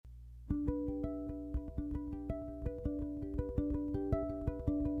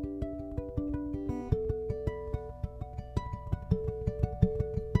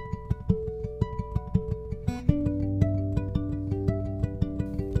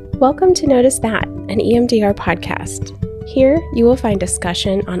Welcome to Notice That, an EMDR podcast. Here, you will find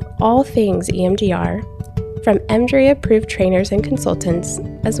discussion on all things EMDR from EMDRI-approved trainers and consultants,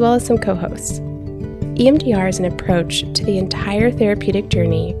 as well as some co-hosts. EMDR is an approach to the entire therapeutic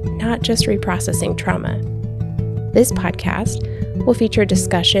journey, not just reprocessing trauma. This podcast will feature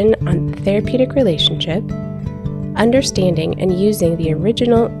discussion on therapeutic relationship, understanding and using the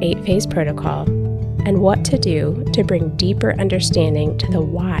original 8-phase protocol, and what to do to bring deeper understanding to the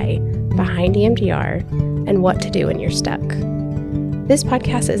why behind EMDR and what to do when you're stuck. This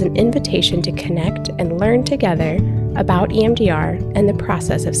podcast is an invitation to connect and learn together about EMDR and the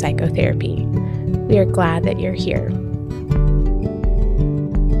process of psychotherapy. We are glad that you're here.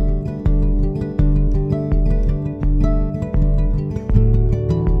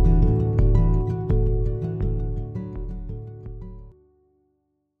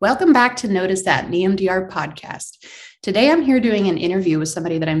 Welcome back to Notice That, an EMDR podcast. Today, I'm here doing an interview with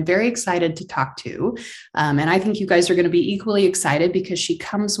somebody that I'm very excited to talk to. And I think you guys are going to be equally excited because she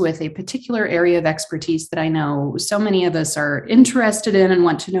comes with a particular area of expertise that I know so many of us are interested in and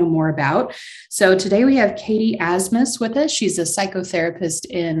want to know more about. So today we have Katie Asmus with us. She's a psychotherapist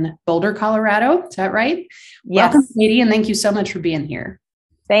in Boulder, Colorado. Is that right? Yes. Welcome, Katie, and thank you so much for being here.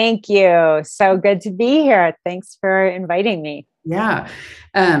 Thank you. So good to be here. Thanks for inviting me. Yeah.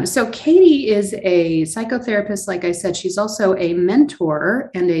 So Katie is a psychotherapist. Like I said, she's also a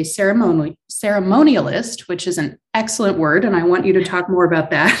mentor and a ceremonialist, which is an excellent word. And I want you to talk more about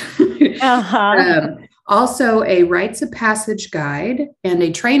that. Also a rites of passage guide and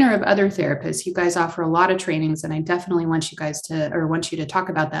a trainer of other therapists. You guys offer a lot of trainings, and I definitely want you to talk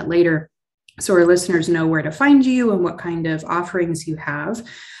about that later, so our listeners know where to find you and what kind of offerings you have.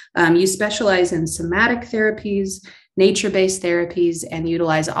 You specialize in somatic therapies, nature-based therapies, and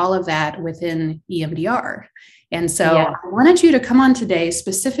utilize all of that within EMDR. And so I wanted you to come on today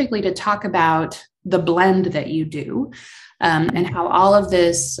specifically to talk about the blend that you do and how all of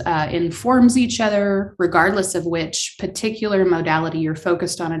this informs each other, regardless of which particular modality you're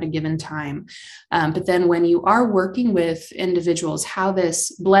focused on at a given time. But then when you are working with individuals, how this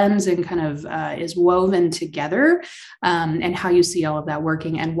blends and kind of is woven together, and how you see all of that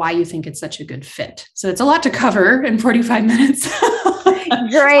working and why you think it's such a good fit. So it's a lot to cover in 45 minutes.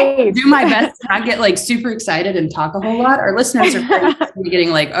 Great. Do my best to not get super excited and talk a whole lot. Our listeners are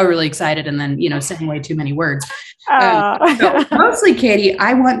getting really excited and then, saying way too many words. So mostly, Katie,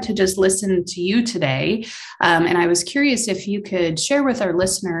 I want to just listen to you today. And I was curious if you could share with our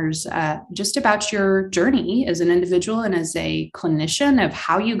listeners just about your journey as an individual and as a clinician of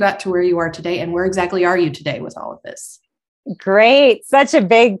how you got to where you are today and where exactly are you today with all of this? Great. Such a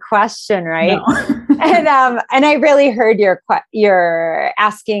big question, right? No. And I really heard your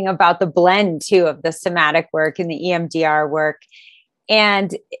asking about the blend too of the somatic work and the EMDR work.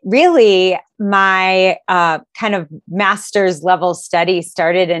 And really my kind of master's level study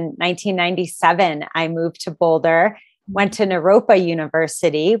started in 1997. I moved to Boulder, went to Naropa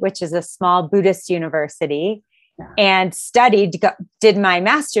University, which is a small Buddhist university, and did my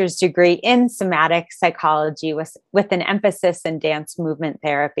master's degree in somatic psychology with an emphasis in dance movement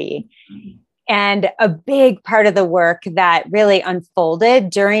therapy. And a big part of the work that really unfolded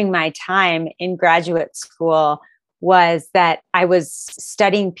during my time in graduate school was that I was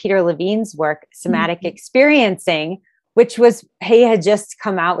studying Peter Levine's work, Somatic Experiencing, which was, he had just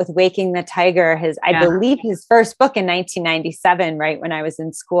come out with Waking the Tiger, I believe his first book in 1997, right when I was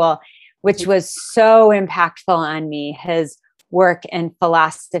in school, which was so impactful on me, his work and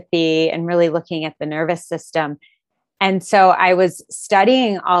philosophy and really looking at the nervous system. And so I was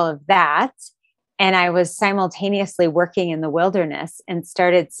studying all of that, and I was simultaneously working in the wilderness and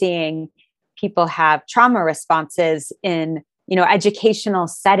started seeing people have trauma responses in, educational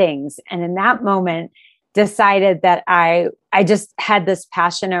settings. And in that moment, decided that I just had this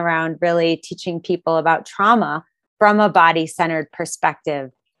passion around really teaching people about trauma from a body-centered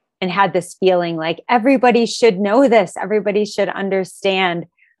perspective, and had this feeling like everybody should know this. Everybody should understand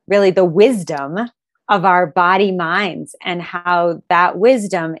really the wisdom of our body minds and how that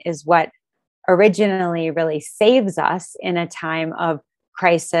wisdom is what originally really saves us in a time of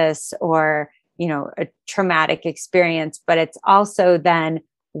crisis or, a traumatic experience. But it's also then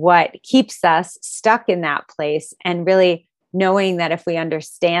what keeps us stuck in that place, and really knowing that if we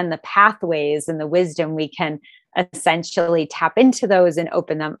understand the pathways and the wisdom, we can essentially tap into those and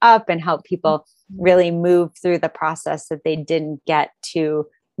open them up and help people really move through the process that they didn't get to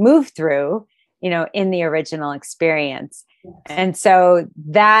move through, in the original experience. Yes. And so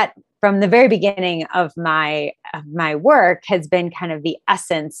that from the very beginning of my work has been kind of the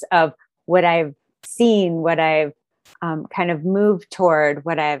essence of what I've seen, what I've kind of move toward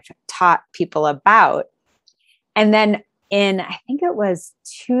what I've taught people about. And then I think it was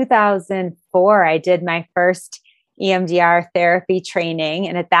 2004, I did my first EMDR therapy training.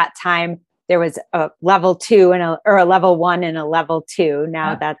 And at that time, there was a level 2 or a level 1 and a level 2.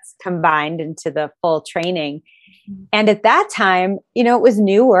 Now that's combined into the full training. And at that time, it was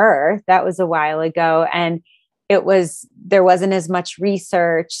newer. That was a while ago. And there wasn't as much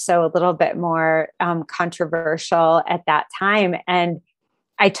research. So a little bit more controversial at that time. And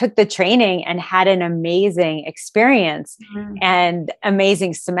I took the training and had an amazing experience and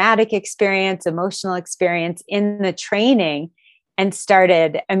amazing somatic experience, emotional experience in the training, and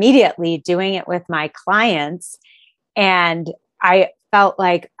started immediately doing it with my clients. And I felt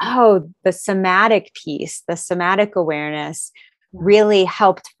like, the somatic piece, the somatic awareness really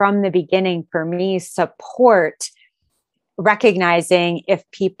helped from the beginning for me support recognizing if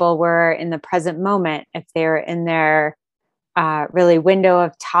people were in the present moment, if they're in their really window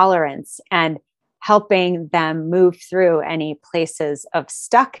of tolerance, and helping them move through any places of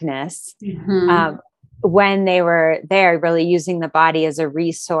stuckness when they were there, really using the body as a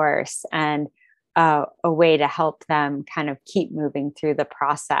resource and a way to help them kind of keep moving through the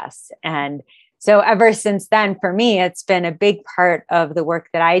process. And so ever since then, for me, it's been a big part of the work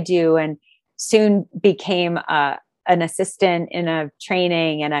that I do, and soon became an assistant in a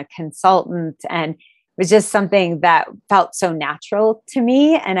training and a consultant. And was just something that felt so natural to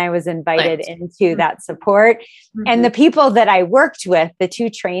me. And I was invited into that support. And the people that I worked with, the 2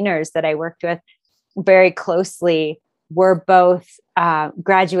 trainers that I worked with very closely, were both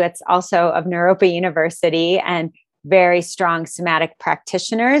graduates also of Naropa University and very strong somatic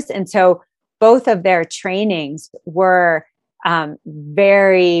practitioners. And so both of their trainings were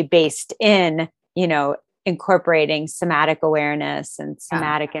very based in, incorporating somatic awareness and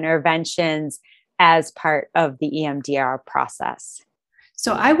somatic interventions as part of the EMDR process.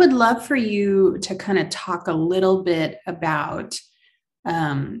 So I would love for you to kind of talk a little bit about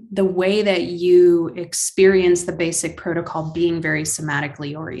the way that you experience the basic protocol being very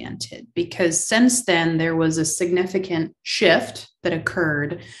somatically oriented, because since then there was a significant shift that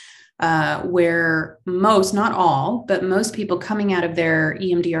occurred where most, not all, but most people coming out of their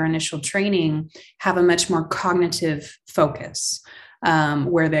EMDR initial training have a much more cognitive focus.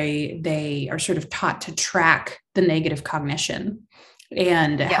 Where they are sort of taught to track the negative cognition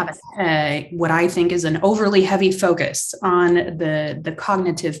and have what I think is an overly heavy focus on the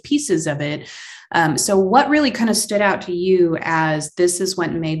cognitive pieces of it. So what really kind of stood out to you as this is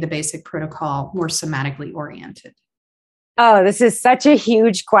what made the basic protocol more somatically oriented? Oh, this is such a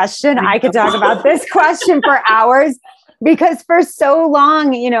huge question. I could talk about this question for hours, because for so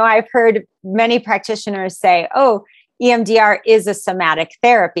long, I've heard many practitioners say, EMDR is a somatic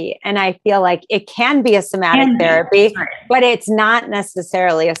therapy. And I feel like it can be a somatic therapy, but it's not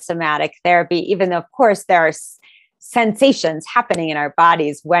necessarily a somatic therapy, even though, of course, there are sensations happening in our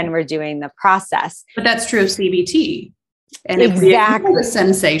bodies when we're doing the process. But that's true of CBT. And if we ignore the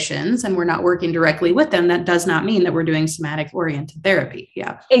sensations and we're not working directly with them, that does not mean that we're doing somatic oriented therapy.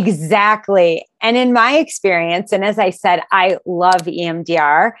 Yeah, exactly. And in my experience, and as I said, I love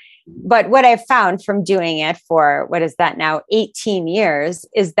EMDR, but what I've found from doing it for, 18 years,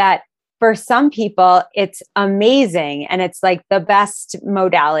 is that for some people, it's amazing. And it's like the best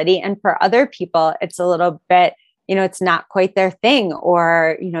modality. And for other people, it's a little bit, it's not quite their thing,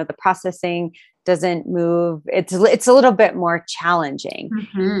 or, the processing doesn't move. It's a little bit more challenging.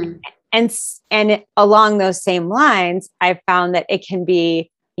 And along those same lines, I've found that it can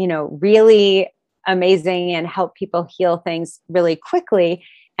be, really amazing and help people heal things really quickly.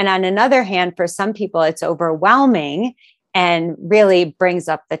 And on another hand, for some people, it's overwhelming and really brings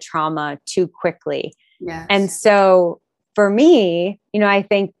up the trauma too quickly. Yes. And so for me, I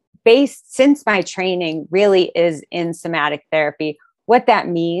think since my training really is in somatic therapy, what that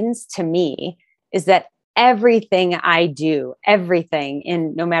means to me is that everything I do, everything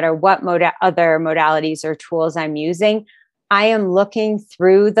in no matter what other modalities or tools I'm using, I am looking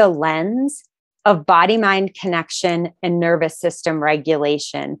through the lens of body-mind connection and nervous system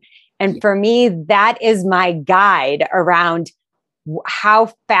regulation. And for me, that is my guide around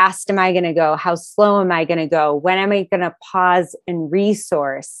how fast am I going to go? How slow am I going to go? When am I going to pause and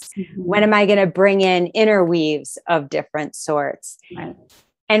resource? When am I going to bring in interweaves of different sorts? Right.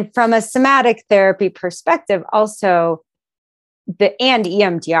 And from a somatic therapy perspective, also and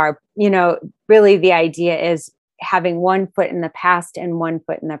EMDR, really the idea is having one foot in the past and one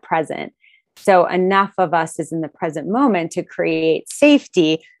foot in the present. So enough of us is in the present moment to create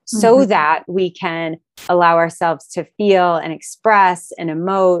safety so that we can allow ourselves to feel and express and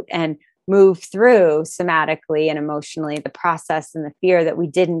emote and move through somatically and emotionally the process and the fear that we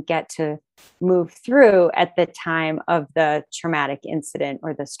didn't get to move through at the time of the traumatic incident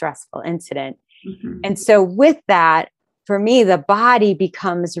or the stressful incident. Mm-hmm. And so with that, for me, the body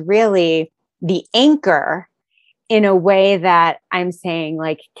becomes really the anchor in a way that I'm saying,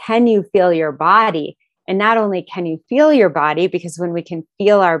 like, can you feel your body? And not only can you feel your body, because when we can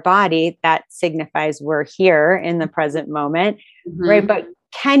feel our body, that signifies we're here in the present moment, Mm-hmm. right? But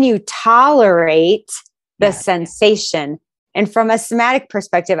can you tolerate the Yes. sensation? And from a somatic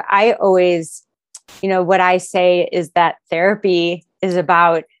perspective, I always, what I say is that therapy is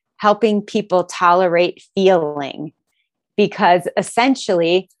about helping people tolerate feeling, because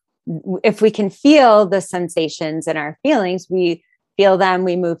essentially, if we can feel the sensations and our feelings, we feel them,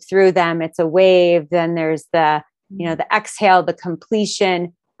 we move through them. It's a wave. Then there's the exhale, the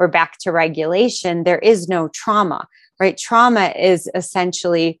completion, we're back to regulation. There is no trauma, right? Trauma is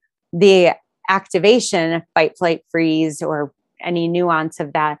essentially the activation of fight, flight, freeze, or any nuance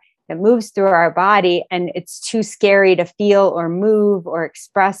of that moves through our body. And it's too scary to feel or move or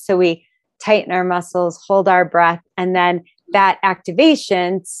express. So we tighten our muscles, hold our breath, and then that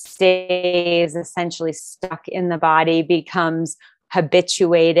activation stays essentially stuck in the body, becomes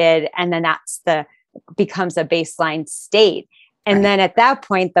habituated, and then becomes a baseline state. And Right. then at that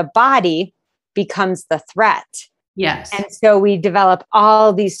point, the body becomes the threat. Yes. And so we develop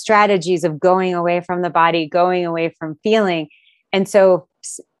all these strategies of going away from the body, going away from feeling. And so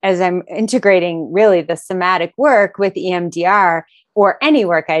as I'm integrating really the somatic work with EMDR or any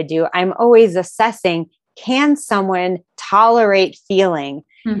work I do, I'm always assessing, can someone tolerate feeling?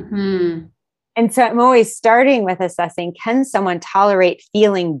 Mm-hmm. And so I'm always starting with assessing, can someone tolerate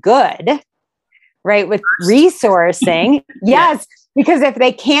feeling good, right? With resourcing. Yes, because if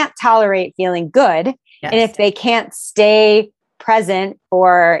they can't tolerate feeling good, Yes. and if they can't stay present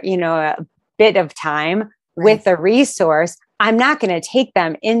for, a bit of time with a resource, I'm not going to take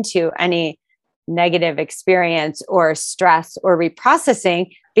them into any negative experience or stress or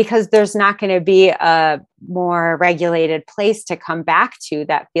reprocessing, because there's not going to be a more regulated place to come back to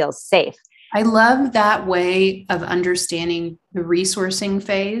that feels safe. I love that way of understanding the resourcing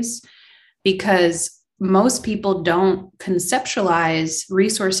phase, because most people don't conceptualize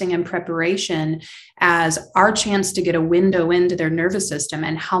resourcing and preparation as our chance to get a window into their nervous system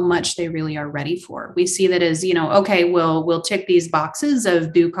and how much they really are ready for. We see that as, okay, we'll tick these boxes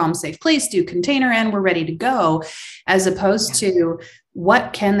of do calm, safe place, do container, and we're ready to go, as opposed to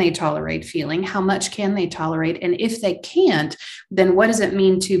what can they tolerate feeling? How much can they tolerate? And if they can't, then what does it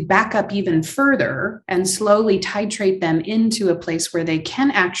mean to back up even further and slowly titrate them into a place where they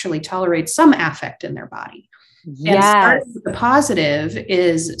can actually tolerate some affect in their body? Yes. And starting with the positive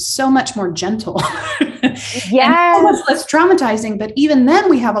is so much more gentle. Yes. And so much less traumatizing. But even then,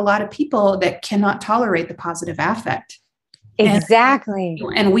 we have a lot of people that cannot tolerate the positive affect. Exactly.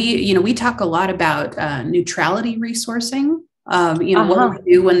 And we talk a lot about neutrality resourcing. What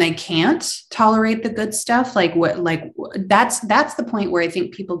we do when they can't tolerate the good stuff, that's the point where I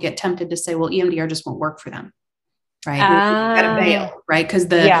think people get tempted to say, well, EMDR just won't work for them. Right. We got to bail, right? Because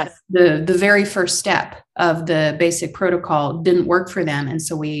the very first step of the basic protocol didn't work for them. And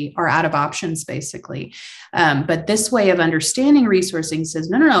so we are out of options, basically. But this way of understanding resourcing says,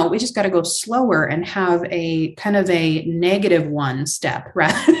 no, we just got to go slower and have a kind of a -1 step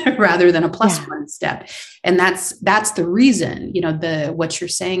rather than a +1 step. And that's the reason, what you're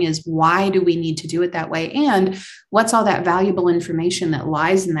saying is, why do we need to do it that way? And what's all that valuable information that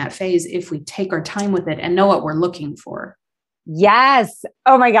lies in that phase if we take our time with it and know what we're looking for? Yes.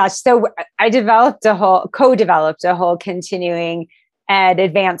 Oh my gosh. So I co-developed a whole continuing ed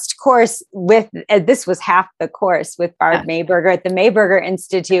advanced course with, this was half the course with Barb Mayberger at the Mayberger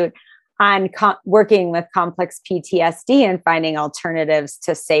Institute on working with complex PTSD and finding alternatives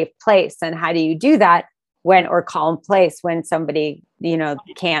to safe place. And how do you do that or calm place when somebody,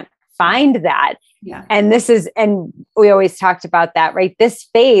 can't find that? Yeah. And we always talked about that, right? This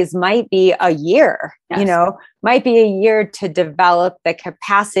phase might be a year, might be a year to develop the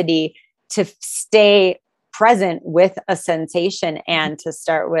capacity to stay present with a sensation and to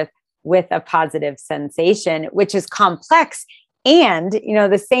start with a positive sensation, which is complex. And,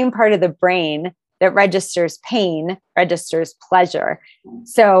 the same part of the brain that registers pain registers pleasure.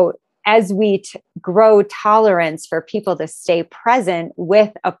 So as we grow tolerance for people to stay present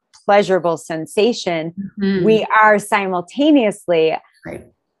with a pleasurable sensation, we are simultaneously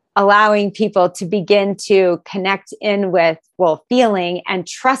allowing people to begin to connect in with, feeling and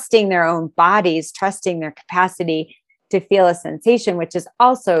trusting their own bodies, trusting their capacity to feel a sensation, which is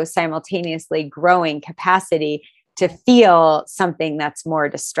also simultaneously growing capacity to feel something that's more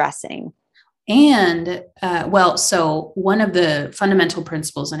distressing. And so one of the fundamental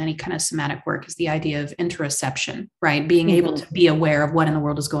principles in any kind of somatic work is the idea of interoception, right? Being able to be aware of what in the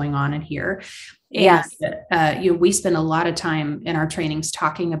world is going on in here. And we spend a lot of time in our trainings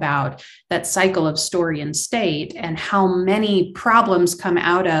talking about that cycle of story and state, and how many problems come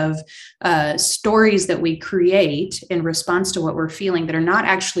out of stories that we create in response to what we're feeling that are not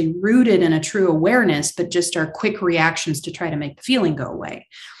actually rooted in a true awareness, but just are quick reactions to try to make the feeling go away.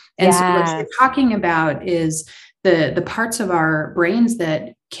 And so what you're talking about is the parts of our brains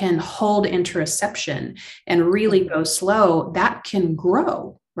that can hold interoception and really go slow, that can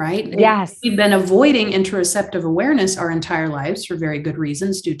grow, right? Yes. We've been avoiding interoceptive awareness our entire lives for very good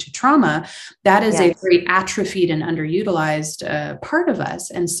reasons due to trauma. That is a very atrophied and underutilized part of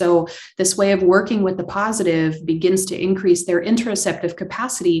us. And so this way of working with the positive begins to increase their interoceptive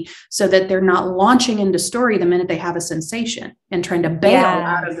capacity so that they're not launching into story the minute they have a sensation and trying to bail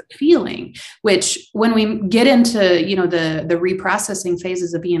out of the feeling, which when we get into, the reprocessing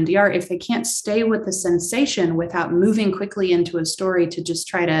phases of EMDR, if they can't stay with the sensation without moving quickly into a story to just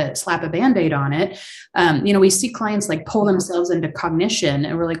try to slap a Band-Aid on it, we see clients like pull themselves into cognition,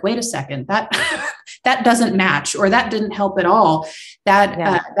 and we're like, wait a second, that doesn't match, or that didn't help at all.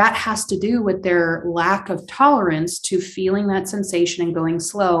 That has to do with their lack of tolerance to feeling that sensation and going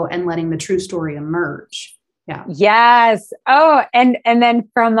slow and letting the true story emerge. Yeah. Yes. Oh, and then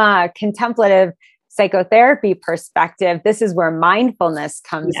from a contemplative psychotherapy perspective, this is where mindfulness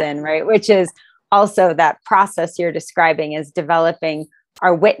comes in, right? Which is also that process you're describing is developing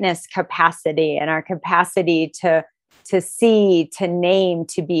our witness capacity and our capacity to see, to name,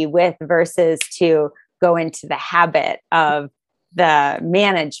 to be with, versus to go into the habit of the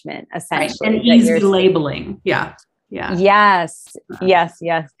management, essentially. Right. And easy labeling. Yeah. Yeah. Yes. I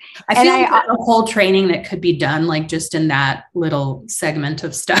feel like there's a whole training that could be done like just in that little segment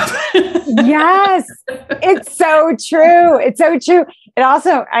of stuff. Yes. It's so true. It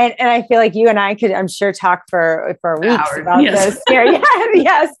also, I feel like you and I could, I'm sure, talk for weeks about this here.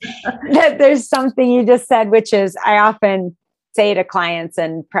 Yes. That there's something you just said, which is, I often say to clients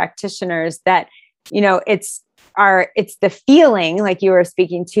and practitioners that, it's the feeling, like you were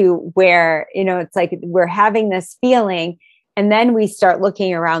speaking to, where, it's like we're having this feeling, and then we start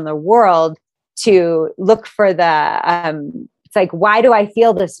looking around the world to look for it's like, why do I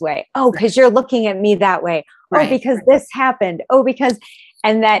feel this way? Oh, because you're looking at me that way. Right. Oh, because this happened. Oh,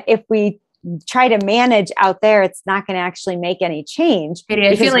 and that if we try to manage out there, it's not going to actually make any change.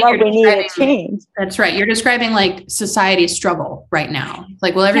 I feel like what we need to change. That's right. You're describing like society's struggle right now.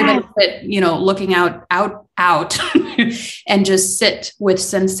 Like, well, everybody sit, looking out and just sit with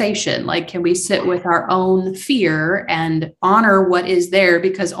sensation. Like, can we sit with our own fear and honor what is there?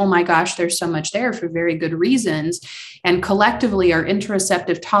 Because, oh my gosh, there's so much there for very good reasons. And collectively, our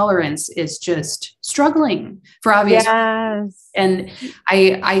interoceptive tolerance is just struggling for obvious reasons. And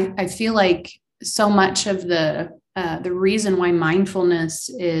I feel like so much of the reason why mindfulness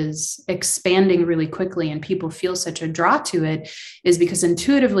is expanding really quickly and people feel such a draw to it is because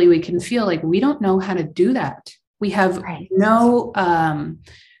intuitively we can feel like we don't know how to do that. We have no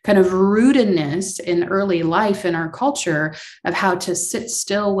kind of rootedness in early life in our culture of how to sit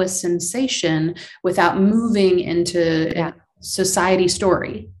still with sensation without moving into society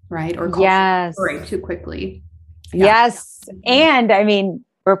story, right? Or culture story too quickly. Yes. And I mean,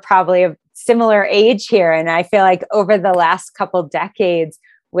 we're probably a similar age here. And I feel like over the last couple decades,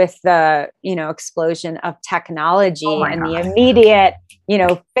 with the, explosion of technology the immediate,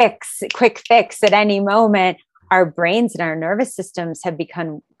 quick fix at any moment, our brains and our nervous systems have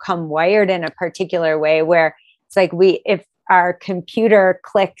become wired in a particular way where it's like if our computer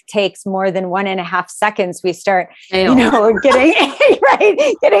click takes more than 1.5 seconds, we start, getting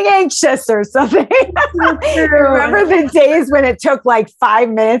anxious or something. Remember the days when it took like 5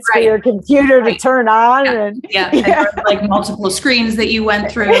 minutes for your computer to turn on? And like multiple screens that you went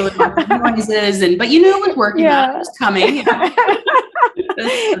through and noises, but you knew it was working. It was coming.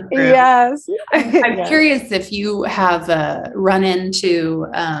 Yes. I'm curious if you have run into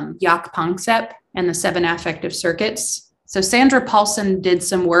Jaak Panksepp and the 7 affective circuits. So Sandra Paulson did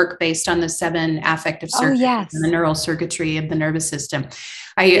some work based on the 7 affective circuits and the neural circuitry of the nervous system.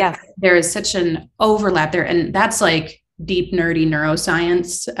 There is such an overlap there. And that's like deep, nerdy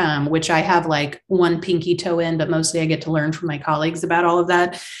neuroscience, which I have like one pinky toe in, but mostly I get to learn from my colleagues about all of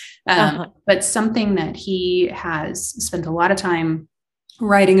that. But something that he has spent a lot of time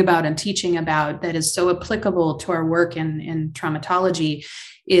writing about and teaching about that is so applicable to our work in traumatology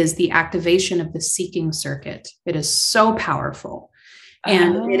is the activation of the seeking circuit. It is so powerful.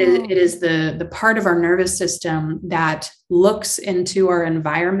 And it is the part of our nervous system that looks into our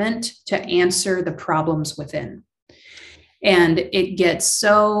environment to answer the problems within. And it gets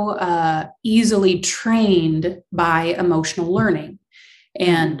so easily trained by emotional learning.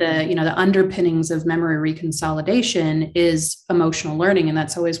 And the underpinnings of memory reconsolidation is emotional learning. And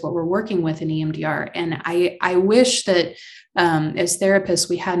that's always what we're working with in EMDR. And I wish that as therapists,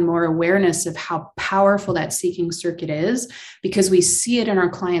 we had more awareness of how powerful that seeking circuit is, because we see it in our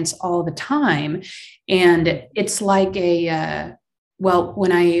clients all the time. And it's like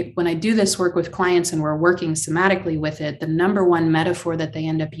when I do this work with clients and we're working somatically with it, the number one metaphor that they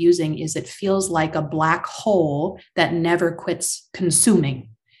end up using is it feels like a black hole that never quits consuming.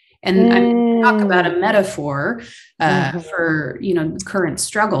 And I talk about a metaphor for, current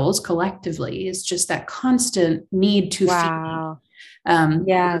struggles collectively is just that constant need to feel.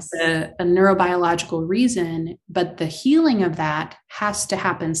 Yes. A neurobiological reason, but the healing of that has to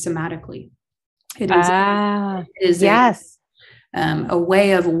happen somatically. It is yes. A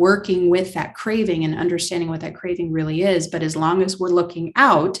way of working with that craving and understanding what that craving really is. But as long as we're looking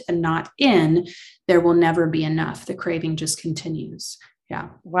out and not in, there will never be enough. The craving just continues. Yeah.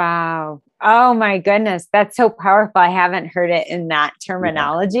 Wow. Oh my goodness. That's so powerful. I haven't heard it in that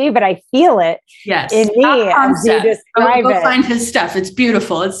terminology, but I feel it in me as you describe it. Go find his stuff. It's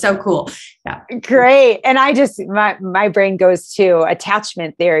beautiful. It's so cool. Yeah. Great. And I just, my brain goes to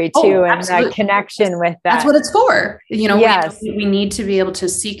attachment theory too, and that connection with that. That's what it's for. Yes. We need to be able to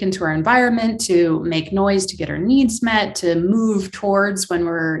seek into our environment, to make noise, to get our needs met, to move towards when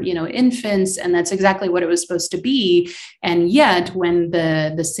we're, infants. And that's exactly what it was supposed to be. And yet when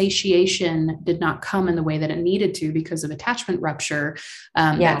the satiation did not come in the way that it needed to because of attachment rupture,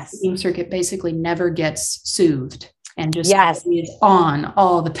 that seeking circuit basically never gets soothed and just is on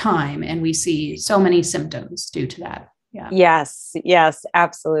all the time. And we see so many symptoms due to that. Yeah. Yes,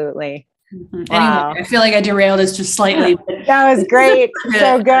 absolutely. Mm-hmm. Wow. Anyway, I feel like I derailed us just slightly. That was great.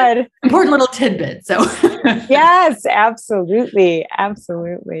 So good. Important little tidbit. So yes, absolutely.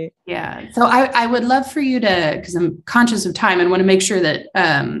 Absolutely. Yeah. So I would love for you to, because I'm conscious of time and want to make sure that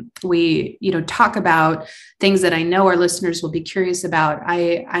we, talk about things that I know our listeners will be curious about.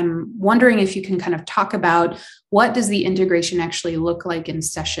 I'm wondering if you can kind of talk about what does the integration actually look like in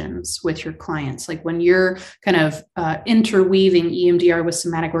sessions with your clients? Like when you're kind of interweaving EMDR with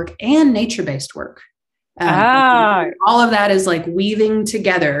somatic work and nature-based work. All of that is like weaving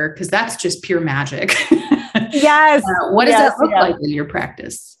together, because that's just pure magic. Yes. What does that look like in your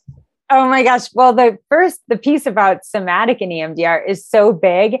practice? Oh my gosh. Well, the piece about somatic and EMDR is so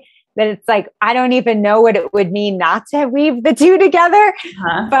big that it's like, I don't even know what it would mean not to weave the two together.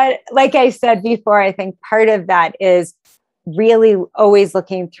 But like I said before, I think part of that is really always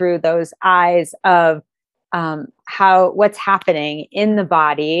looking through those eyes of what's happening in the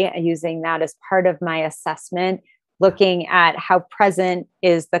body, using that as part of my assessment, looking at how present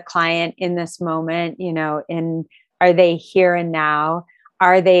is the client in this moment, are they here and now?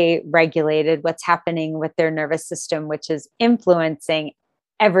 Are they regulated? What's happening with their nervous system, which is influencing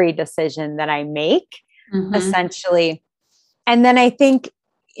every decision that I make, essentially. And then I think,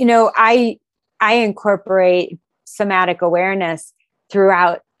 I incorporate somatic awareness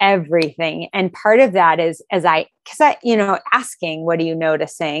throughout everything. And part of that is asking, what are you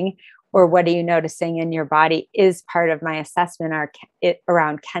noticing? Or what are you noticing in your body is part of my assessment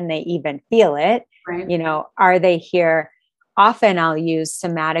around, can they even feel it? Right. Are they here? Often I'll use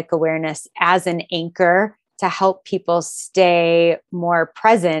somatic awareness as an anchor to help people stay more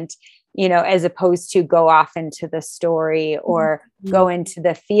present, as opposed to go off into the story or go into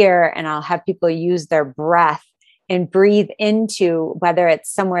the fear. And I'll have people use their breath and breathe into, whether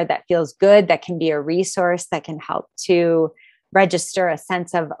it's somewhere that feels good, that can be a resource that can help to register a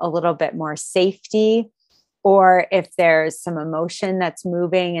sense of a little bit more safety, or if there's some emotion that's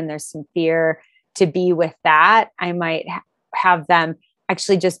moving and there's some fear, to be with that. I might have them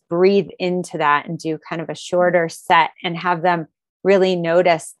actually just breathe into that and do kind of a shorter set and have them really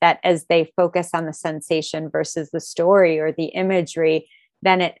notice that as they focus on the sensation versus the story or the imagery,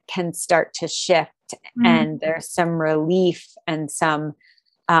 then it can start to shift and there's some relief and some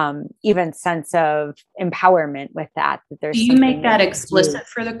even sense of empowerment with that. There's Do you make that explicit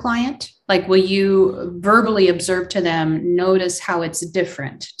for the client? Like, will you verbally observe to them, notice how it's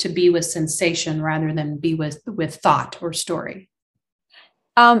different to be with sensation rather than be with thought or story?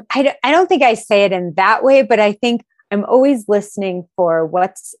 I don't think I say it in that way, but I think I'm always listening for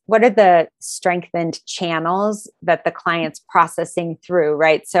what are the strengthened channels that the client's processing through,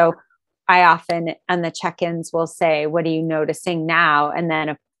 right? So I often on the check-ins will say, what are you noticing now? And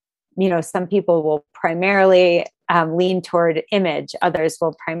then, some people will primarily lean toward image. Others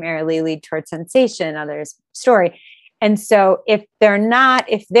will primarily lead toward sensation, others story. And so if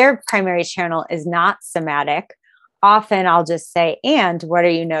their primary channel is not somatic, often I'll just say, and what are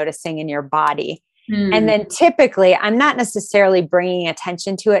you noticing in your body? And then typically I'm not necessarily bringing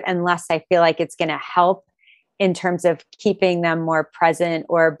attention to it unless I feel like it's going to help in terms of keeping them more present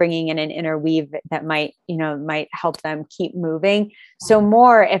or bringing in an interweave that might help them keep moving. So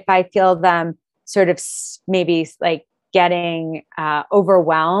more if I feel them sort of maybe like getting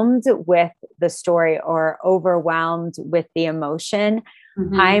overwhelmed with the story or overwhelmed with the emotion,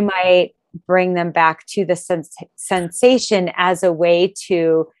 I might bring them back to the sensation as a way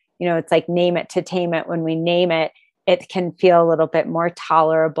to, it's like name it to tame it. When we name it, it can feel a little bit more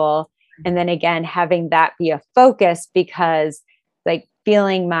tolerable. And then again, having that be a focus, because like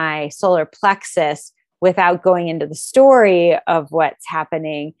feeling my solar plexus without going into the story of what's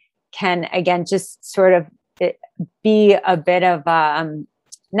happening can again, just sort of be a bit of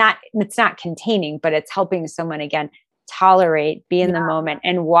it's not containing, but it's helping someone again, tolerate, be in the moment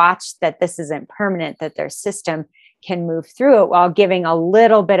and watch that this isn't permanent, that their system can move through it while giving a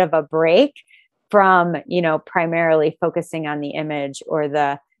little bit of a break from, primarily focusing on the image or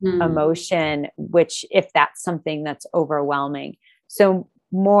the emotion, which if that's something that's overwhelming. So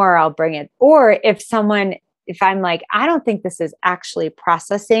more I'll bring it. Or if I'm like, I don't think this is actually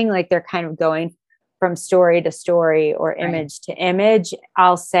processing, like they're kind of going from story to story or image to image,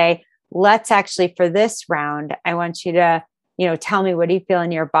 I'll say, let's actually, for this round, I want you to, tell me, what do you feel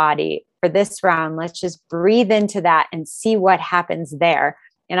in your body? For this round, let's just breathe into that and see what happens there.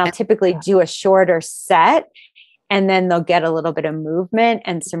 And I'll typically do a shorter set, and then they'll get a little bit of movement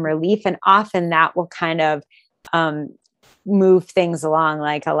and some relief. And often that will kind of move things along,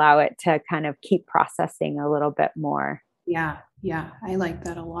 like allow it to kind of keep processing a little bit more. Yeah. I like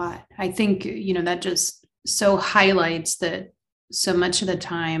that a lot. I think, that just so highlights that so much of the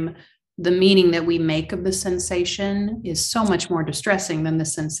time, the meaning that we make of the sensation is so much more distressing than the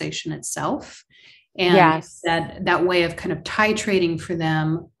sensation itself. And that way of kind of titrating for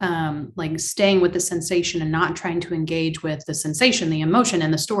them, like staying with the sensation and not trying to engage with the sensation, the emotion,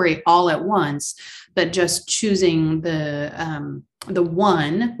 and the story all at once, but just choosing the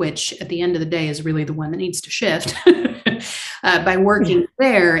one, which at the end of the day is really the one that needs to shift by working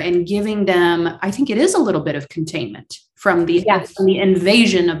there and giving them, I think it is a little bit of containment from the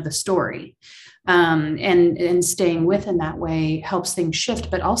invasion of the story. And staying within that way helps things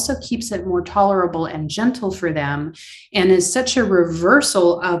shift, but also keeps it more tolerable and gentle for them, and is such a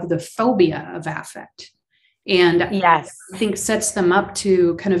reversal of the phobia of affect. And I think sets them up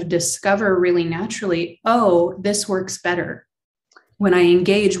to kind of discover really naturally, oh, this works better. When I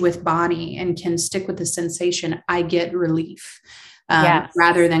engage with body and can stick with the sensation, I get relief.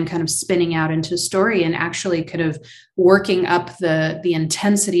 Rather than kind of spinning out into story and actually kind of working up the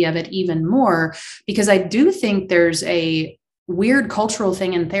intensity of it even more. Because I do think there's a weird cultural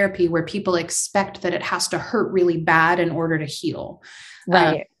thing in therapy where people expect that it has to hurt really bad in order to heal.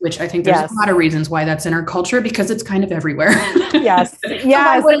 Which I think there's a lot of reasons why that's in our culture, because it's kind of everywhere. So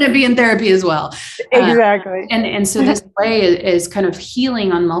why wouldn't it be in therapy as well? Exactly. And so this way is kind of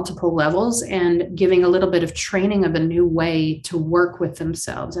healing on multiple levels and giving a little bit of training of a new way to work with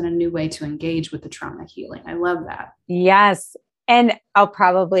themselves and a new way to engage with the trauma healing. I love that. Yes. And I'll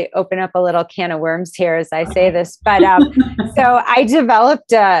probably open up a little can of worms here as I say this, but so I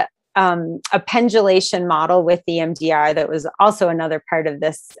developed a pendulation model with EMDR that was also another part of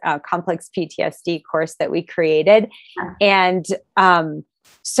this complex PTSD course that we created. And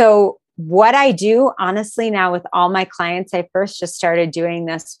so what I do, honestly, now with all my clients, I first just started doing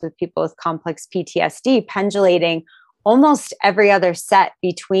this with people with complex PTSD, pendulating almost every other set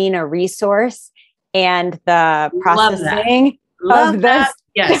between a resource and the processing of this.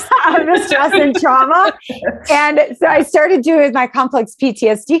 Of the stress and trauma. And so I started doing it with my complex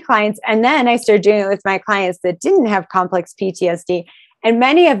PTSD clients. And then I started doing it with my clients that didn't have complex PTSD. And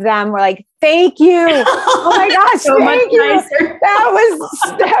many of them were like, thank you. Oh my gosh, so thank you. Nicer.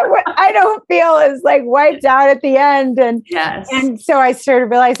 That I don't feel is like wiped out at the end. And so I started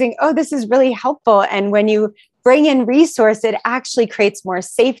realizing, oh, this is really helpful. And when you bring in resource, it actually creates more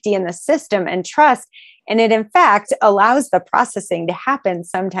safety in the system and trust. And it, in fact, allows the processing to happen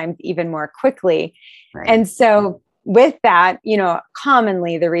sometimes even more quickly. And so with that,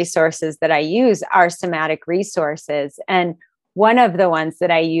 commonly the resources that I use are somatic resources. And one of the ones that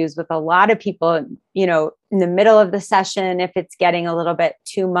I use with a lot of people, in the middle of the session, if it's getting a little bit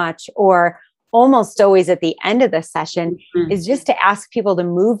too much, or almost always at the end of the session, is just to ask people to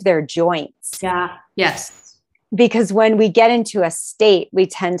move their joints. because when we get into a state, we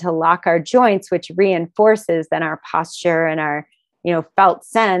tend to lock our joints, which reinforces then our posture and our, felt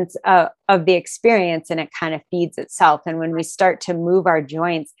sense of the experience, and it kind of feeds itself. And when we start to move our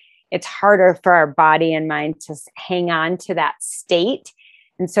joints, it's harder for our body and mind to hang on to that state.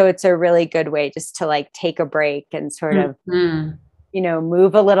 And so it's a really good way just to like take a break and sort of,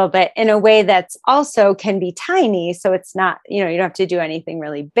 move a little bit in a way that's also can be tiny. So it's not, you don't have to do anything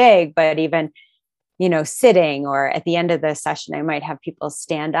really big, but even, sitting, or at the end of the session, I might have people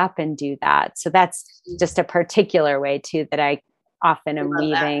stand up and do that. So that's just a particular way too, that I often am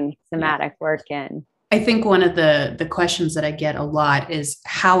weaving somatic work in. I think one of the questions that I get a lot is,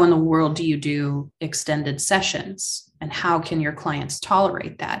 how in the world do you do extended sessions, and how can your clients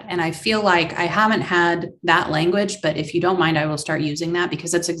tolerate that? And I feel like I haven't had that language, but if you don't mind, I will start using that,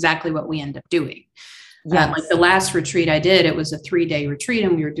 because that's exactly what we end up doing. Yes. Like the last retreat I did, it was a 3-day retreat,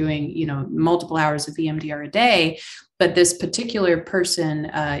 and we were doing, multiple hours of EMDR a day. But this particular person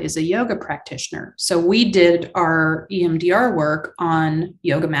is a yoga practitioner. So we did our EMDR work on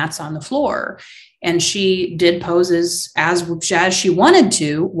yoga mats on the floor, and she did poses as she wanted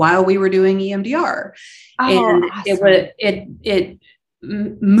to while we were doing EMDR. And awesome. It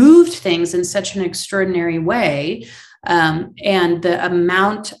moved things in such an extraordinary way. And the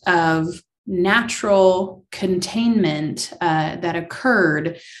amount of natural containment that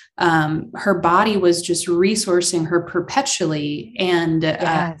occurred, her body was just resourcing her perpetually. And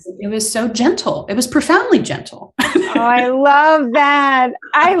it was so gentle. It was profoundly gentle. Oh, I love that.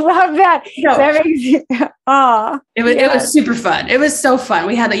 That makes you, it was super fun. It was so fun.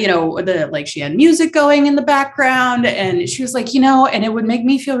 We had, she had music going in the background, and she was like, and it would make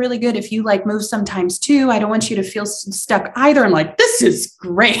me feel really good if you like move sometimes too. I don't want you to feel stuck either. I'm like, this is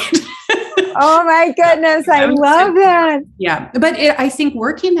great. Oh my goodness. I love that. Yeah. But I think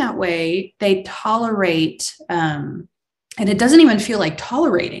working that way, they tolerate, and it doesn't even feel like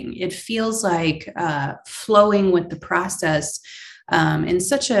tolerating. It feels like flowing with the process in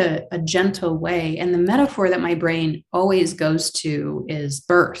such a gentle way. And the metaphor that my brain always goes to is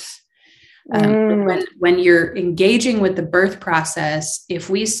birth. When you're engaging with the birth process, if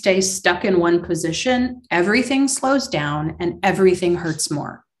we stay stuck in one position, everything slows down and everything hurts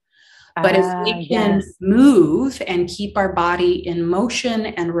more. But if we can move and keep our body in motion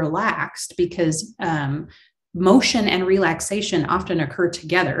and relaxed, because motion and relaxation often occur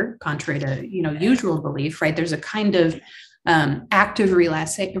together, contrary to usual belief, right? There's a kind of active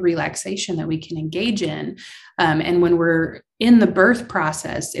relaxation that we can engage in. And when we're in the birth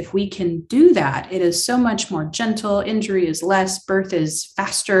process, if we can do that, it is so much more gentle. Injury is less, birth is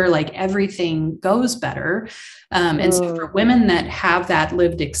faster, like everything goes better. And so for women that have that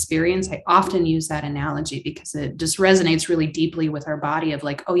lived experience, I often use that analogy because it just resonates really deeply with our body of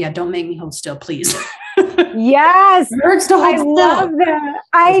like, oh yeah, don't make me hold still, please. Yes. It hurts to hold still. Love that.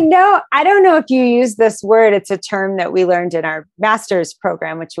 I know. I don't know if you use this word. It's a term that we learned in our master's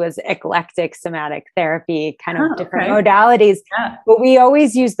program, which was eclectic somatic therapy, kind of different modalities. Yeah. But we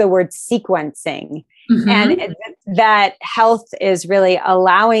always use the word sequencing. Mm-hmm. And that health is really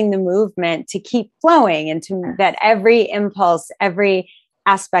allowing the movement to keep flowing, and that every impulse, every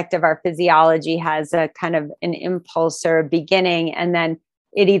aspect of our physiology has a kind of an impulse or a beginning, and then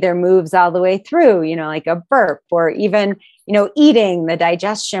it either moves all the way through, like a burp, or even, eating, the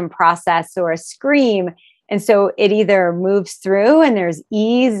digestion process, or a scream. And so it either moves through and there's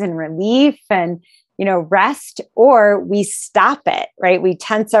ease and relief and, rest, or we stop it, right? We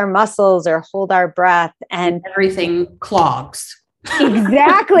tense our muscles or hold our breath, and everything clogs.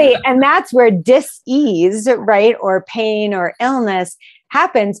 Exactly. And that's where dis-ease, right? Or pain or illness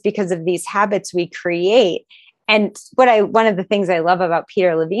happens because of these habits we create. And one of the things I love about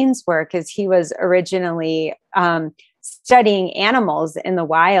Peter Levine's work is he was originally studying animals in the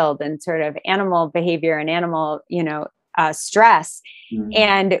wild and sort of animal behavior and animal, stress. Mm-hmm.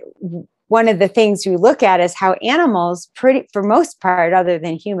 And one of the things we look at is how animals, for most part, other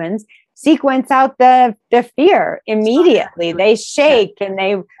than humans, sequence out the fear immediately. They shake and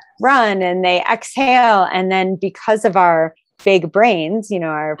they run and they exhale. And then because of our big brains,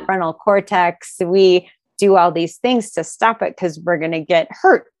 our frontal cortex, we do all these things to stop it because we're going to get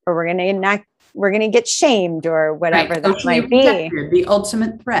hurt, or we're going to get shamed, or whatever that might be. The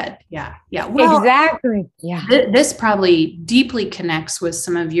ultimate threat. Yeah. Yeah. Well, exactly. Yeah. This probably deeply connects with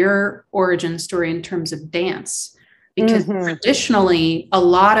some of your origin story in terms of dance, because traditionally a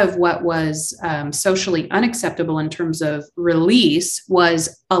lot of what was socially unacceptable in terms of release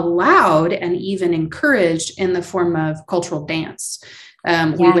was allowed and even encouraged in the form of cultural dance.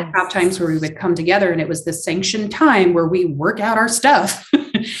 We would have times where we would come together, and it was the sanctioned time where we work out our stuff.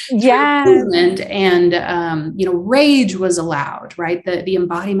 Yes. movement. And, rage was allowed, right? The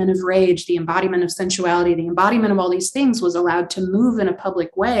embodiment of rage, the embodiment of sensuality, the embodiment of all these things was allowed to move in a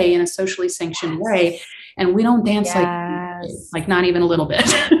public way, in a socially sanctioned way. And we don't dance like not even a little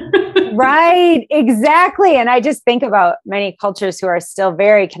bit. Right, exactly. And I just think about many cultures who are still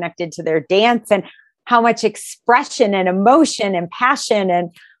very connected to their dance and how much expression and emotion and passion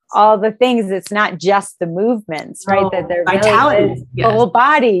and all the things. It's not just the movements, right? That they're vitality, really full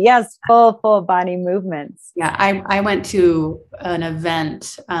body. Yes, full body movements. Yeah, I went to an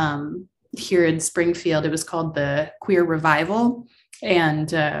event here in Springfield. It was called the Queer Revival.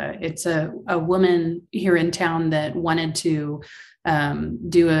 And it's a woman here in town that wanted to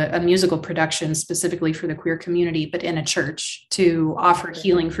do a musical production specifically for the queer community, but in a church, to offer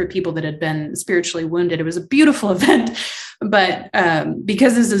healing for people that had been spiritually wounded. It was a beautiful event, but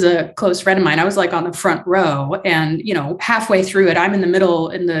because this is a close friend of mine, I was like on the front row, and halfway through it, I'm in the middle,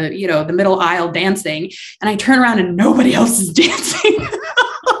 the middle aisle dancing, and I turn around and nobody else is dancing.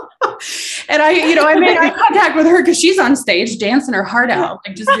 And I made eye contact with her because she's on stage dancing her heart out,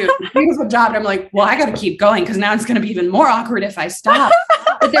 like just doing a beautiful job. And I'm like, well, I got to keep going because now it's going to be even more awkward if I stop.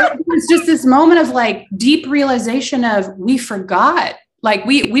 But there was just this moment of like deep realization of we forgot, like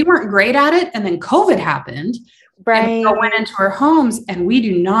we weren't great at it. And then COVID happened. Right. And we all went into our homes and we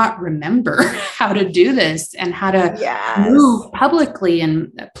do not remember how to do this and how to move publicly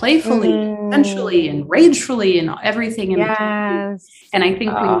and playfully, sensually and ragefully and everything in between. And I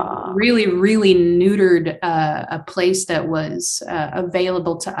think we really, really neutered a place that was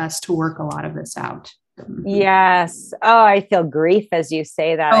available to us to work a lot of this out. Yes. Oh, I feel grief as you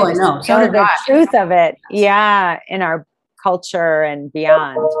say that. Oh, I know. So the truth of it. Yeah. In our culture and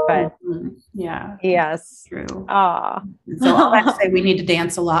beyond. But yes. True. Oh. So all that to say, we need to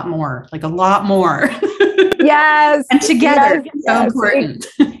dance a lot more, like a lot more. Yes. And together. Yes, so important.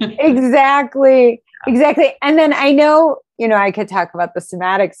 Exactly. And then I know, I could talk about the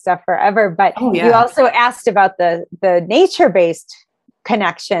somatic stuff forever, but you also asked about the nature-based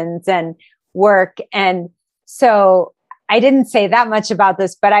connections and work. And so I didn't say that much about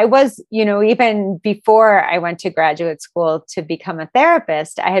this, but I was, even before I went to graduate school to become a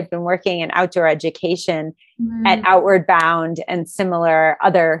therapist, I had been working in outdoor education at Outward Bound and similar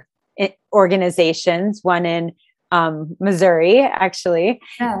other organizations, one in Missouri, actually,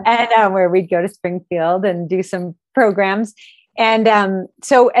 and where we'd go to Springfield and do some programs. And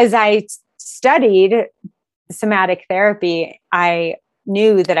so as I studied somatic therapy, I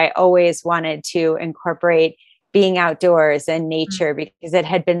knew that I always wanted to incorporate being outdoors and nature because it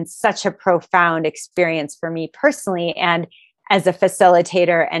had been such a profound experience for me personally. And as a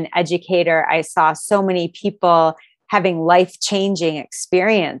facilitator and educator, I saw so many people having life-changing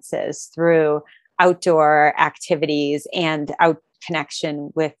experiences through outdoor activities and out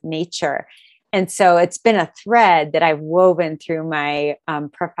connection with nature. And so it's been a thread that I've woven through my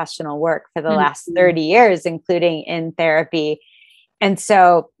professional work for the last 30 years, including in therapy. And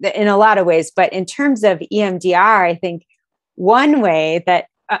so in a lot of ways, but in terms of EMDR, I think one way that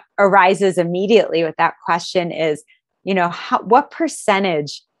arises immediately with that question is, what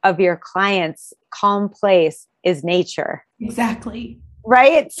percentage of your clients' calm place is nature? Exactly.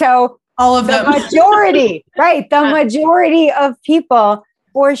 Right. So all of the them. majority, right? The majority of people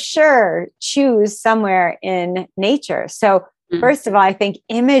for sure choose somewhere in nature. So first of all, I think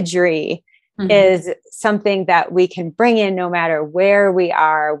imagery is something that we can bring in no matter where we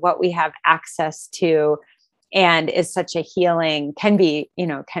are, what we have access to, and is such a healing, can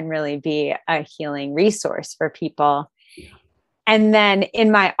really be a healing resource for people. And then in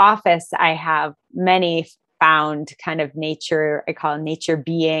my office, I have many found kind of nature, I call nature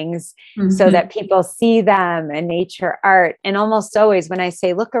beings, so that people see them and nature art. And almost always when I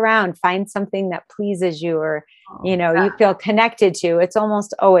say, look around, find something that pleases you or, you feel connected to, it's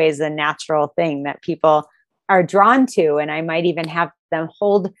almost always a natural thing that people are drawn to. And I might even have them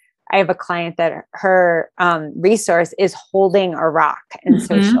hold. I have a client that her resource is holding a rock. And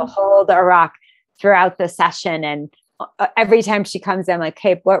so she'll hold a rock throughout the session. And every time she comes in, I'm like,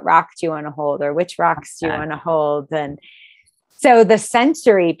 hey, what rock do you want to hold? Or which rocks do you want to hold? And so the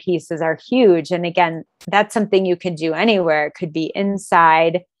sensory pieces are huge. And again, that's something you can do anywhere. It could be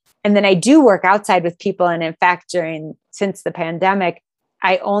inside. And then I do work outside with people. And in fact, since the pandemic,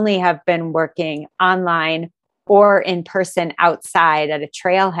 I only have been working online or in person outside at a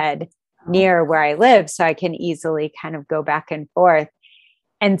trailhead near where I live. So I can easily kind of go back and forth.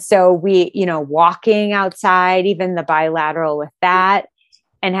 And so we, walking outside, even the bilateral with that,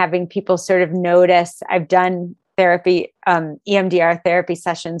 and having people sort of notice. I've done therapy, EMDR therapy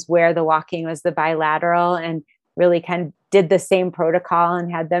sessions where the walking was the bilateral, and really kind of did the same protocol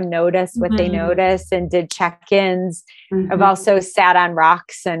and had them notice what they noticed and did check-ins. I've also sat on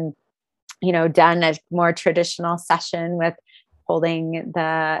rocks and, done a more traditional session with holding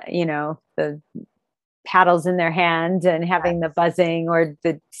the paddles in their hand and having the buzzing or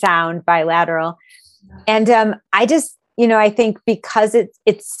the sound bilateral. And I just, I think because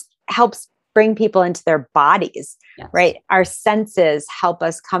it's helps bring people into their bodies, right? Our senses help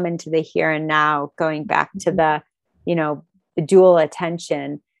us come into the here and now, going back to the dual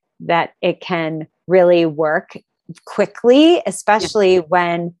attention, that it can really work quickly, especially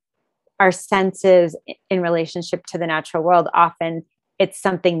when our senses in relationship to the natural world, often it's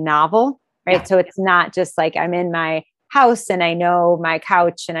something novel, right? So it's not just like I'm in my house and I know my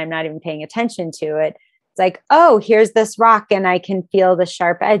couch and I'm not even paying attention to it. It's like, oh, here's this rock and I can feel the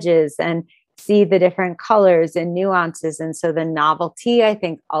sharp edges and see the different colors and nuances. And so the novelty, I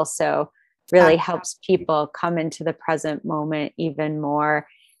think, also really helps people come into the present moment even more.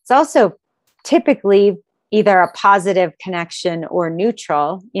 It's also typically either a positive connection or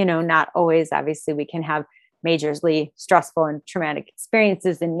neutral, not always. Obviously, we can have majorly stressful and traumatic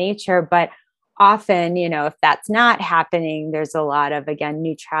experiences in nature, but often, if that's not happening, there's a lot of, again,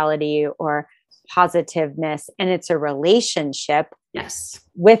 neutrality or positiveness, and it's a relationship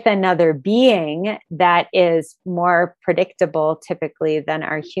with another being that is more predictable typically than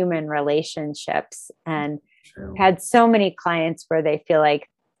our human relationships. And had so many clients where they feel like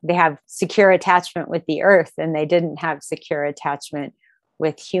they have secure attachment with the earth and they didn't have secure attachment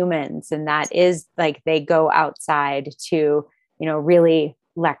with humans. And that is like they go outside to, really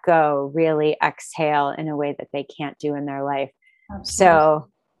let go, really exhale in a way that they can't do in their life. So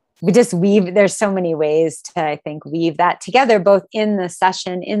we just there's so many ways to, I think, weave that together, both in the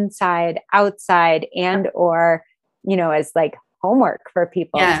session, inside, outside, and, or, as like homework for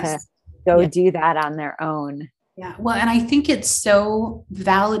people to go do that on their own. Yeah. Well, and I think it's so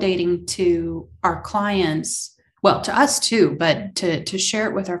validating to our clients, well, to us too, but to share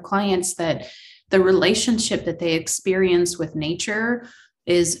it with our clients that the relationship that they experience with nature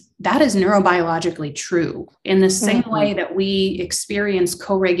is neurobiologically true. In the same way that we experience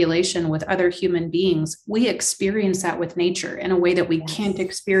co-regulation with other human beings, we experience that with nature in a way that we can't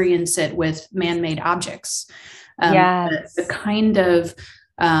experience it with man-made objects. The kind of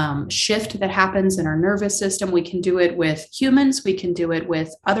shift that happens in our nervous system, we can do it with humans, we can do it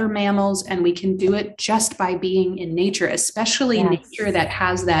with other mammals, and we can do it just by being in nature, especially nature that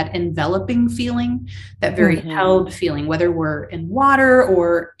has that enveloping feeling, that very held feeling, whether we're in water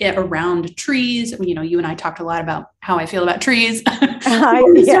or around trees. You and I talked a lot about how I feel about trees.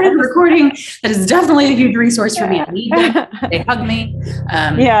 We started recording. That is definitely a huge resource for me. I need them. They hug me.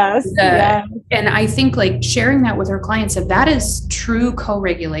 And I think like sharing that with our clients, that is true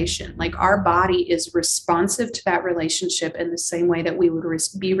co-regulation. Like our body is responsive to that relationship in the same way that we would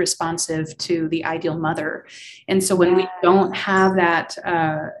be responsive to the ideal mother. And so when we don't have that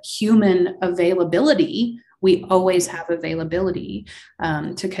human availability, we always have availability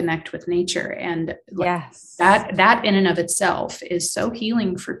to connect with nature. And that in and of itself is so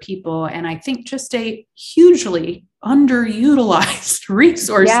healing for people. And I think just a hugely underutilized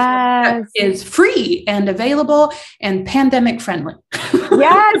resource that is free and available and pandemic friendly.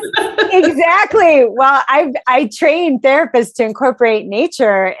 Yes, exactly. Well, I train therapists to incorporate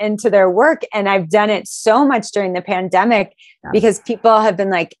nature into their work, and I've done it so much during the pandemic because people have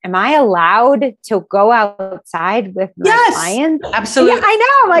been like, am I allowed to go outside with my clients? Absolutely. Yeah, I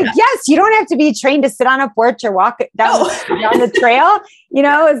know. Like, yes, you don't have to be trained to sit on a porch or walk down the trail,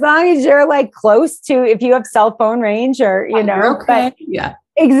 as long as you're like close to, if you have cell phone range or, but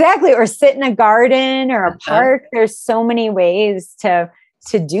exactly. Or sit in a garden or a park. There's so many ways to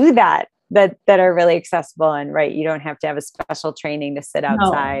do that are really accessible. And you don't have to have a special training to sit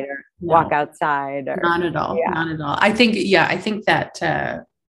outside or walk outside. Or, not at all. Not at all. I think that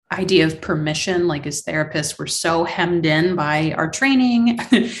idea of permission, like as therapists, we're so hemmed in by our training.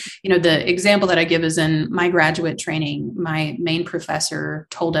 The example that I give is in my graduate training, my main professor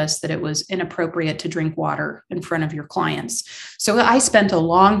told us that it was inappropriate to drink water in front of your clients. So I spent a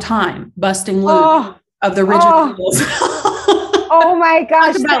long time busting loose of the rigid rules. Oh my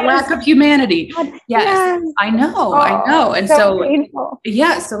gosh. Talk about lack of humanity. Yes. I know. And so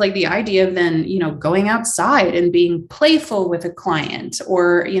like the idea of then, going outside and being playful with a client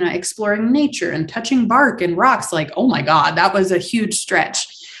or, exploring nature and touching bark and rocks, like, oh my God, that was a huge stretch.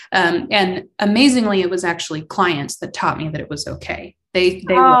 And amazingly, it was actually clients that taught me that it was okay. They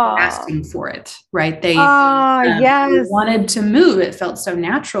were asking for it, right? They yes. wanted to move. It felt so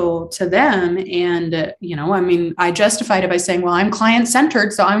natural to them. And, I justified it by saying, well, I'm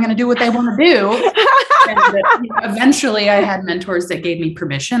client-centered, so I'm going to do what they want to do. And eventually I had mentors that gave me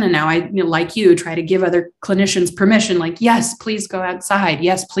permission. And now I, like you, try to give other clinicians permission, like, yes, please go outside.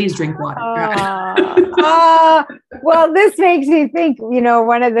 Yes, please drink water. Well, this makes me think,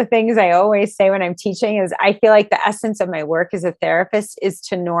 one of the things I always say when I'm teaching is I feel like the essence of my work as a therapist is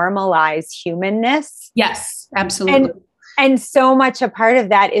to normalize humanness. Yes, absolutely. And so much a part of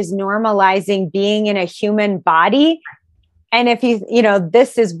that is normalizing being in a human body. And if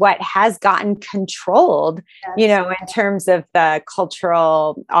this is what has gotten controlled, yes. In terms of the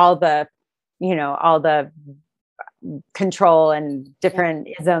cultural, all the control and different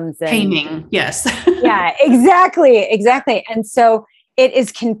isms and painting. Yes. Yeah, exactly. And so it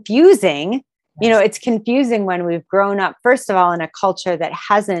is confusing. It's confusing when we've grown up, first of all, in a culture that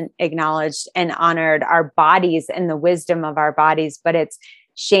hasn't acknowledged and honored our bodies and the wisdom of our bodies, but it's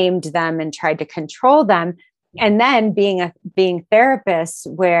shamed them and tried to control them. And then being therapists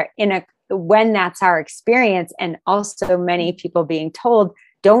when that's our experience, and also many people being told,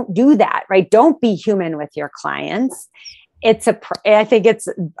 don't do that, right? Don't be human with your clients. I think it's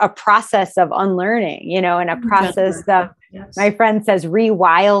a process of unlearning, and a process of, my friend says,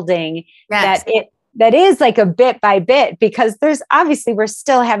 rewilding, that is like a bit by bit, because we're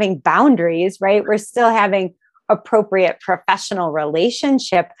still having boundaries, right? We're still having appropriate professional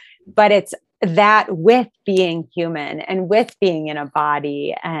relationship, but it's that with being human and with being in a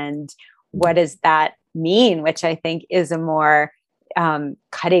body. And what does that mean? Which I think is a more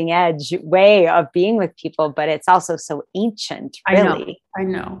cutting edge way of being with people, but it's also so ancient, really. I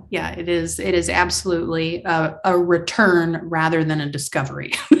know. Yeah, it is. It is absolutely a return rather than a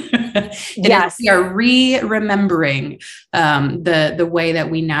discovery. Yes. We are remembering the way that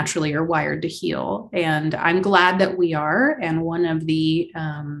we naturally are wired to heal. And I'm glad that we are. And one of the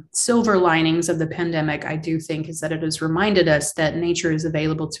silver linings of the pandemic, I do think, is that it has reminded us that nature is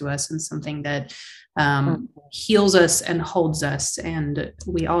available to us and something that heals us and holds us. And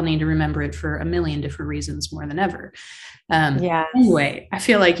we all need to remember it for a million different reasons more than ever. Anyway, I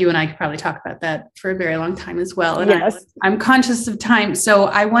feel like you and I could probably talk about that for a very long time as well. And I'm conscious of time. So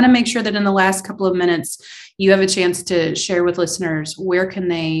I want to make sure that in the last couple of minutes, you have a chance to share with listeners, where can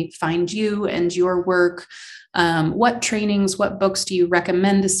they find you and your work? What trainings, what books do you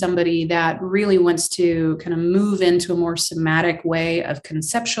recommend to somebody that really wants to kind of move into a more somatic way of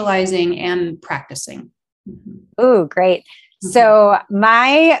conceptualizing and practicing? Oh, great. So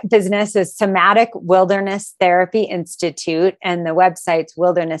my business is Somatic Wilderness Therapy Institute, and the website's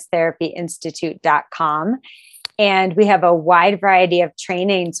wildernessTherapyInstitute.com. And we have a wide variety of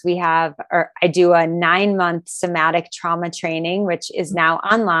trainings. I do a 9-month somatic trauma training, which is now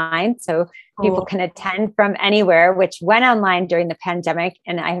online. So people can attend from anywhere, which went online during the pandemic.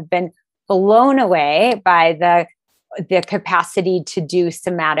 And I have been blown away by the capacity to do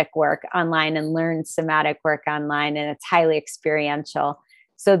somatic work online and learn somatic work online. And it's highly experiential.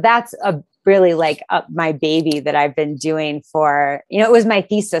 So that's really my baby that I've been doing for, it was my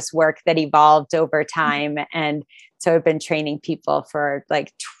thesis work that evolved over time. And so I've been training people for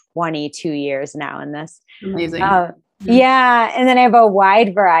 22 years now in this. Amazing. Yeah. And then I have a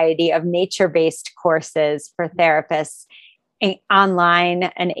wide variety of nature-based courses for therapists online,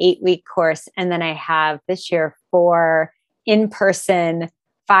 an 8-week course. And then I have this year 4 in-person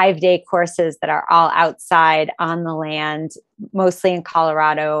 5-day courses that are all outside on the land, mostly in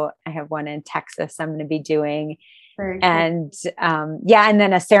Colorado. I have one in Texas I'm going to be doing. Very cool. And and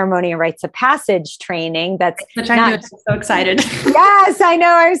then a ceremony and rites of passage training. Which I'm doing. So excited. Yes, I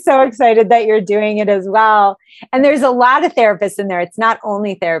know. I'm so excited that you're doing it as well. And there's a lot of therapists in there. It's not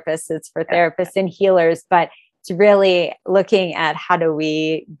only therapists, it's for therapists and healers, but it's really looking at how do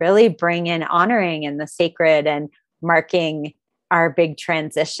we really bring in honoring and the sacred and marking our big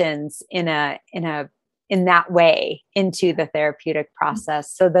transitions in that way into the therapeutic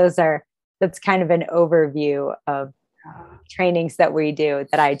process. So that's kind of an overview of trainings that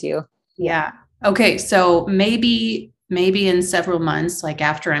I do. Yeah. Okay. So maybe in several months,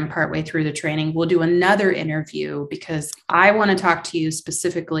 after I'm partway through the training, we'll do another interview, because I want to talk to you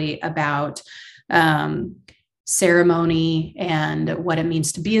specifically about ceremony and what it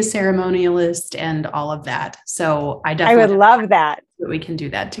means to be a ceremonialist and all of that. So I would love that. We can do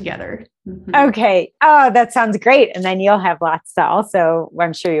that together. Mm-hmm. Okay. Oh, that sounds great. And then you'll have lots to also,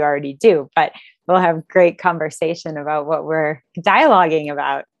 I'm sure you already do, but we'll have great conversation about what we're dialoguing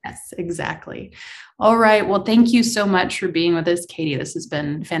about. Yes, exactly. All right. Well, thank you so much for being with us, Katie. This has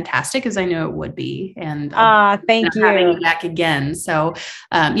been fantastic, as I know it would be. And thank you. Having you back again. So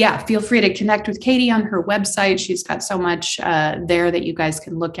feel free to connect with Katie on her website. She's got so much there that you guys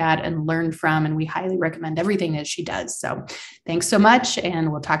can look at and learn from. And we highly recommend everything that she does. So thanks so much.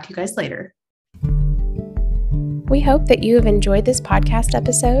 And we'll talk to you guys later. We hope that you have enjoyed this podcast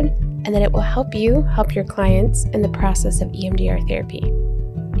episode and that it will help you help your clients in the process of EMDR therapy.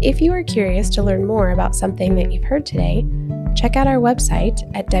 If you are curious to learn more about something that you've heard today, check out our website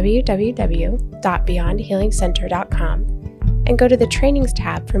at www.beyondhealingcenter.com and go to the Trainings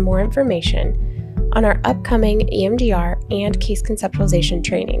tab for more information on our upcoming EMDR and case conceptualization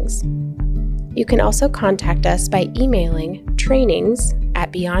trainings. You can also contact us by emailing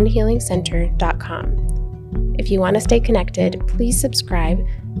trainings@beyondhealingcenter.com. If you want to stay connected, please subscribe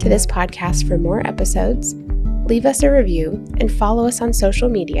to this podcast for more episodes, leave us a review, and follow us on social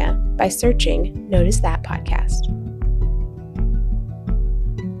media by searching Notice That Podcast.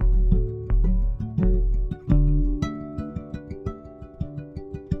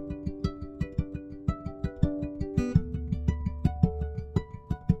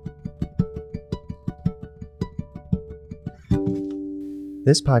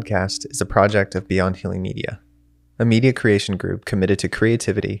 This podcast is a project of Beyond Healing Media, a media creation group committed to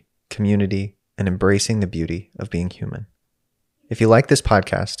creativity, community, and embracing the beauty of being human. If you like this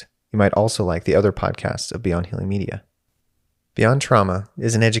podcast, you might also like the other podcasts of Beyond Healing Media. Beyond Trauma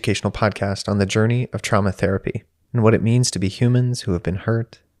is an educational podcast on the journey of trauma therapy and what it means to be humans who have been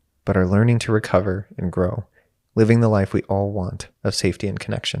hurt but are learning to recover and grow, living the life we all want of safety and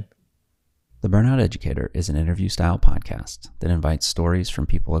connection. The Burnout Educator is an interview-style podcast that invites stories from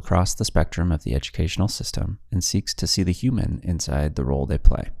people across the spectrum of the educational system and seeks to see the human inside the role they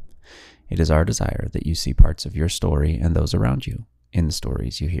play. It is our desire that you see parts of your story and those around you in the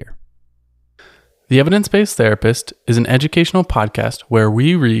stories you hear. The Evidence-Based Therapist is an educational podcast where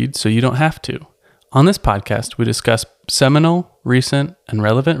we read so you don't have to. On this podcast, we discuss seminal, recent, and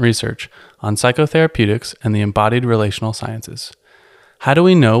relevant research on psychotherapeutics and the embodied relational sciences. How do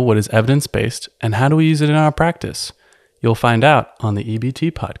we know what is evidence-based, and how do we use it in our practice? You'll find out on the EBT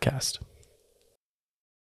podcast.